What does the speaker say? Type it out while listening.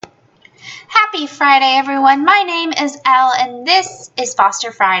Happy Friday, everyone. My name is Elle, and this is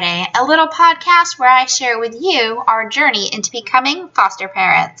Foster Friday, a little podcast where I share with you our journey into becoming foster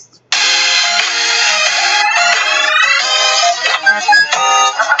parents.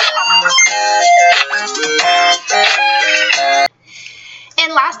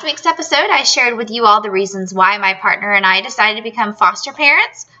 In last week's episode, I shared with you all the reasons why my partner and I decided to become foster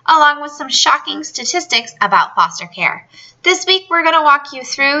parents, along with some shocking statistics about foster care. This week, we're going to walk you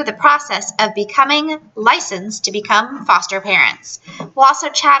through the process of becoming licensed to become foster parents. We'll also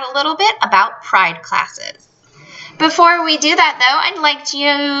chat a little bit about pride classes. Before we do that, though, I'd like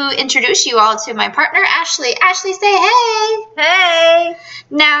to introduce you all to my partner, Ashley. Ashley, say hey. Hey.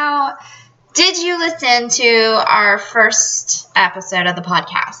 Now, did you listen to our first episode of the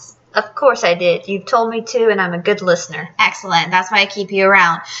podcast? Of course I did. You've told me to, and I'm a good listener. Excellent. That's why I keep you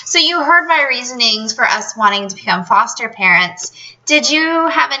around. So you heard my reasonings for us wanting to become foster parents. Did you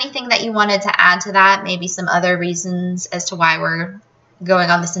have anything that you wanted to add to that? Maybe some other reasons as to why we're going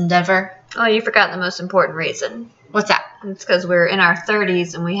on this endeavor? Oh, you forgot the most important reason. What's that? It's because we're in our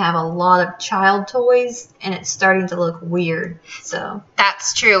 30s and we have a lot of child toys, and it's starting to look weird. So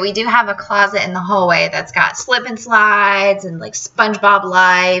that's true. We do have a closet in the hallway that's got slip and slides and like SpongeBob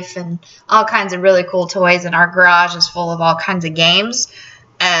Life and all kinds of really cool toys, and our garage is full of all kinds of games.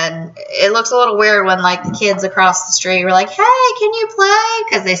 And it looks a little weird when like the kids across the street were like, "Hey, can you play?"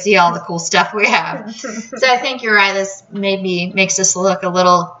 Because they see all the cool stuff we have. So I think you're right. This maybe makes us look a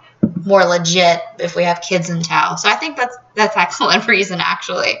little more legit if we have kids in tow. So I think that's excellent reason,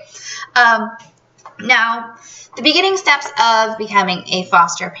 actually. Now, the beginning steps of becoming a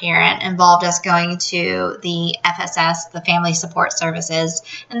foster parent involved us going to the FSS, the Family Support Services,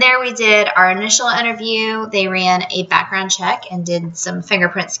 and there we did our initial interview. They ran a background check and did some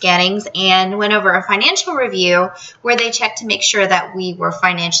fingerprint scannings and went over a financial review where they checked to make sure that we were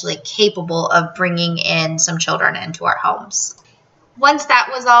financially capable of bringing in some children into our homes. Once that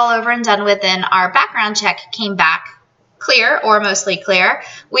was all over and done with, and our background check came back clear or mostly clear,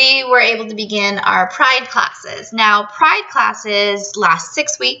 we were able to begin our pride classes. Now, pride classes last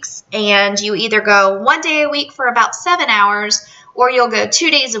 6 weeks, and you either go 1 day a week for about 7 hours, or you'll go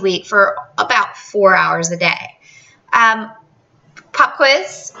 2 days a week for about 4 hours a day. Pop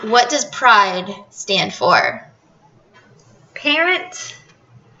quiz, what does pride stand for? Parent,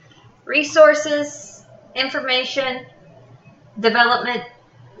 resources, information, development,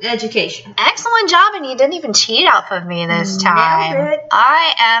 education. Excellent job, and you didn't even cheat off of me this time. Nailed it.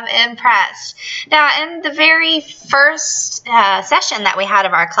 I am impressed. Now, in the very first session that we had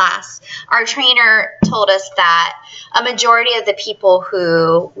of our class, our trainer told us that a majority of the people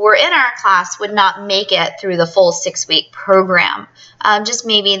who were in our class would not make it through the full 6-week program. Just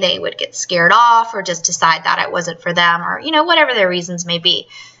maybe they would get scared off or just decide that it wasn't for them, or, whatever their reasons may be.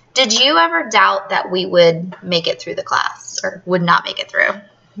 Did you ever doubt that we would make it through the class or would not make it through?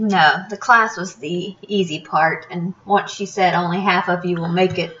 No, the class was the easy part, and once she said only half of you will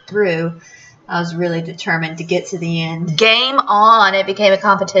make it through, I was really determined to get to the end. Game on. It became a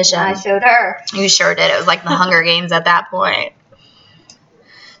competition. I showed her. You sure did. It was like the Hunger Games at that point.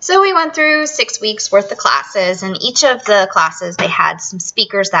 So we went through 6 weeks worth of classes, and each of the classes, they had some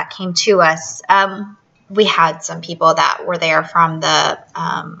speakers that came to us. We had some people that were there from the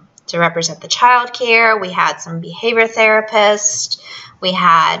to represent the child care. We had some behavior therapists. We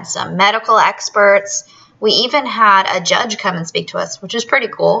had some medical experts. We even had a judge come and speak to us, which was pretty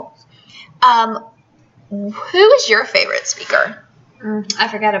cool. Who is your favorite speaker? I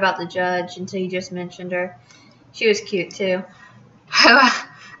forgot about the judge until you just mentioned her. She was cute, too.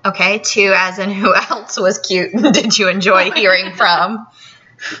 Okay, two as in who else was cute did you enjoy hearing from?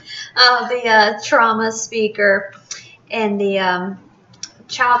 The trauma speaker and the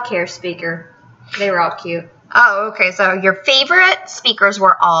child care speaker. They were all cute. Oh, okay. So your favorite speakers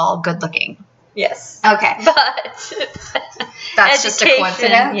were all good looking. Yes. Okay. But that's just a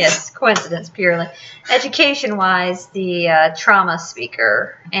coincidence? Yes, coincidence purely. Education-wise, the trauma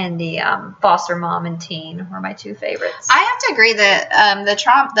speaker and the foster mom and teen were my two favorites. I have to agree that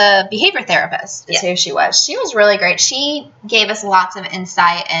the behavior therapist is who she was. She was really great. She gave us lots of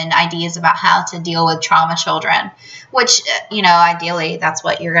insight and ideas about how to deal with trauma children, which, ideally that's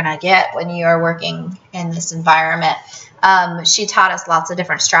what you're going to get when you are working in this environment. She taught us lots of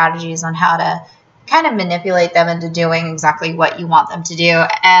different strategies on how to kind of manipulate them into doing exactly what you want them to do,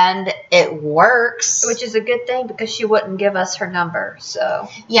 and it works. Which is a good thing because she wouldn't give us her number, so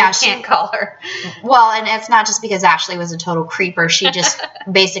yeah, she can't call her. Well, and it's not just because Ashley was a total creeper. She just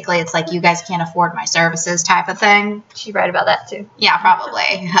basically, it's like, you guys can't afford my services type of thing. She's right about that too. Yeah,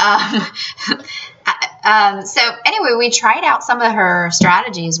 probably. So anyway, we tried out some of her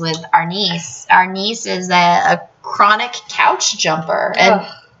strategies with our niece. Our niece is a chronic couch jumper, and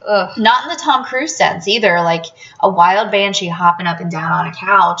not in the Tom Cruise sense either. Like a wild banshee hopping up and down on a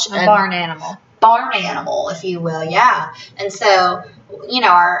couch. A barn animal. Barn animal, if you will, yeah. And so,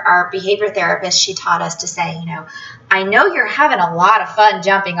 our behavior therapist, she taught us to say, I know you're having a lot of fun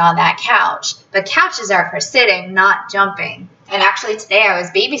jumping on that couch, but couches are for sitting, not jumping. And actually today I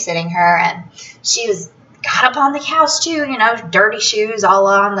was babysitting her, and she got up on the couch too, dirty shoes all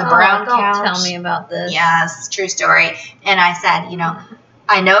on the brown couch. Don't tell me about this. Yes, true story. And I said,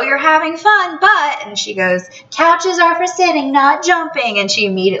 I know you're having fun, but, and she goes, couches are for sitting, not jumping. And she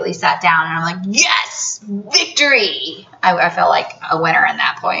immediately sat down, and I'm like, yes, victory. I felt like a winner in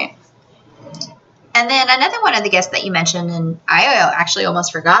that point. And then another one of the guests that you mentioned, and I actually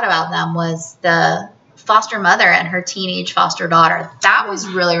almost forgot about them, was the foster mother and her teenage foster daughter. That was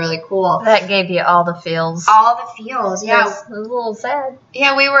really, really cool. That gave you all the feels. All the feels, yeah. It was a little sad.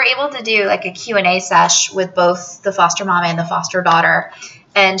 Yeah, we were able to do like a Q&A sesh with both the foster mom and the foster daughter.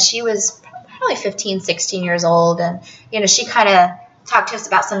 And she was probably 15, 16 years old. And, she kind of talked to us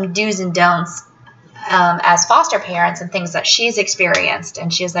about some do's and don'ts as foster parents and things that she's experienced.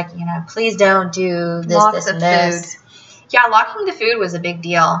 And she was like, please don't do this, Lock this, the and this. food. Yeah, locking the food was a big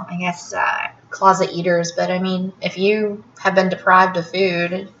deal. I guess closet eaters. But, I mean, if you have been deprived of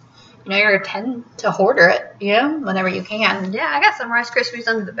food, you tend to hoarder it, whenever you can. Yeah, I got some Rice Krispies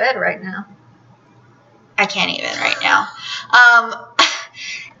under the bed right now. I can't even right now.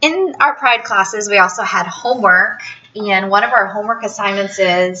 In our Pride classes, we also had homework, and one of our homework assignments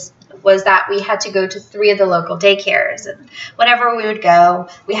was that we had to go to 3 of the local daycares. And whenever we would go,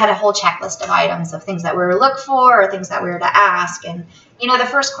 we had a whole checklist of items of things that we were to look for or things that we were to ask. And, the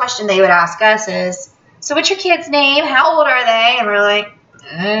first question they would ask us is, so what's your kid's name? How old are they? And we're like,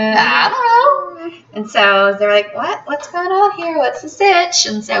 I don't know. And so they're like, what's going on here? What's the sitch?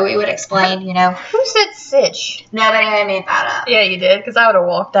 And so we would explain, Who said sitch? Nobody, I made that up. Yeah, you did, because I would have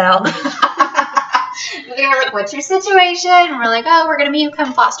walked out. They were like, what's your situation? And we're like, oh, we're going to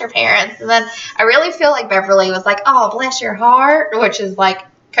become foster parents. And then I really feel like Beverly was like, oh, bless your heart, which is like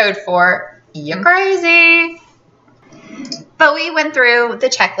code for, you're crazy. But we went through the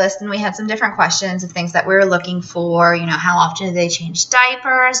checklist, and we had some different questions of things that we were looking for. How often do they change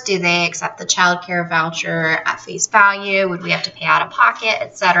diapers? Do they accept the child care voucher at face value? Would we have to pay out of pocket,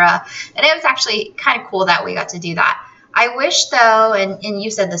 etc.? And it was actually kind of cool that we got to do that. I wish, though, and you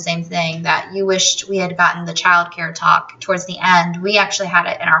said the same thing, that you wished we had gotten the child care talk towards the end. We actually had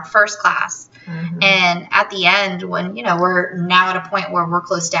it in our first class. Mm-hmm. And at the end, when, we're now at a point where we're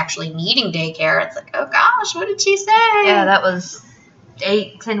close to actually needing daycare, it's like, oh, gosh, what did she say? Yeah, that was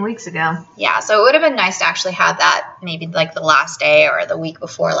 8-10 weeks ago. Yeah, so it would have been nice to actually have that maybe like the last day or the week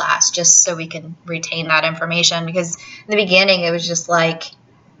before last, just so we could retain that information. Because in the beginning, it was just like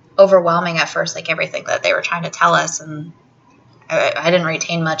overwhelming at first, like everything that they were trying to tell us, and I didn't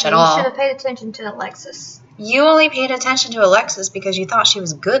retain much at all. You should have paid attention to Alexis. You only paid attention to Alexis because you thought she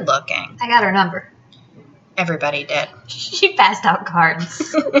was good looking. I got her number. Everybody did. She passed out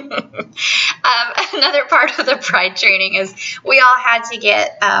cards. Another part of the Pride training is we all had to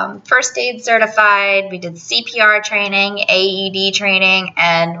get first aid certified. We did CPR training, AED training,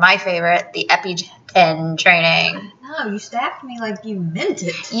 and my favorite, the EpiPen training. No, you stabbed me like you meant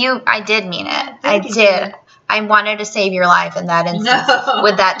it. I did mean it. I did. I wanted to save your life in that instance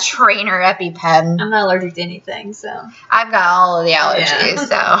with that trainer EpiPen. I'm not allergic to anything, so. I've got all of the allergies,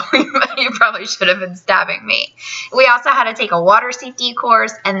 so you probably should have been stabbing me. We also had to take a water safety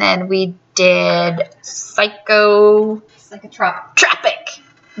course, and then we did psychotropic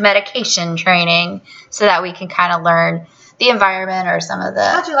medication training so that we can kind of learn the environment or some of the...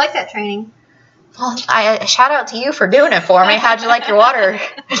 How'd you like that training? Well, I shout out to you for doing it for me. How'd you like your water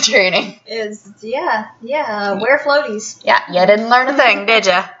training? Wear floaties. Yeah, you didn't learn a thing, did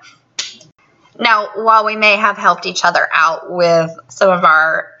you? Now, while we may have helped each other out with some of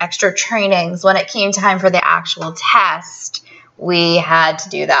our extra trainings, when it came time for the actual test, we had to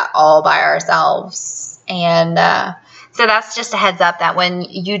do that all by ourselves. And so that's just a heads up that when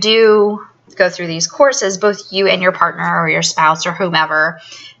you do go through these courses, both you and your partner or your spouse or whomever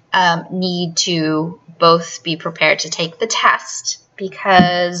need to both be prepared to take the test,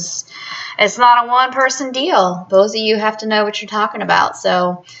 because it's not a one-person deal. Both of you have to know what you're talking about.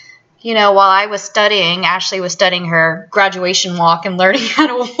 So, while I was studying, Ashley was studying her graduation walk and learning how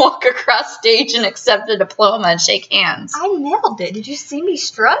to walk across stage and accept a diploma and shake hands. I nailed it. Did you see me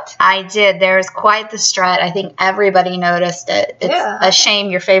strut? I did. There was quite the strut. I think everybody noticed it. It's a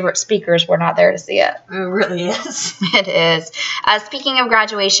shame your favorite speakers were not there to see it. It really is. It is. Speaking of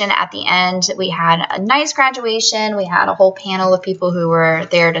graduation, at the end, we had a nice graduation. We had a whole panel of people who were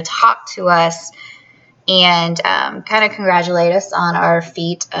there to talk to us and kind of congratulate us on our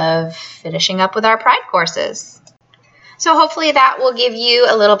feat of finishing up with our Pride courses. So hopefully that will give you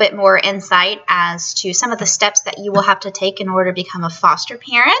a little bit more insight as to some of the steps that you will have to take in order to become a foster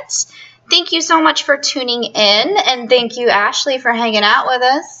parent. Thank you so much for tuning in, and thank you, Ashley, for hanging out with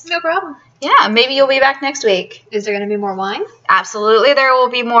us. No problem. Yeah, maybe you'll be back next week. Is there going to be more wine? Absolutely, there will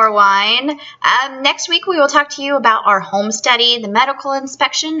be more wine. Next week, we will talk to you about our home study, the medical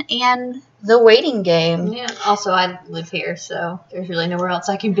inspection, and the waiting game. Yeah, also, I live here, so there's really nowhere else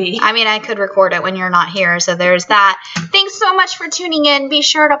I can be. I mean, I could record it when you're not here, so there's that. Thanks so much for tuning in. Be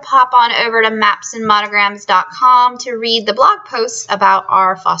sure to pop on over to mapsandmonograms.com to read the blog posts about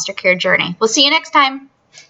our foster care journey. We'll see you next time.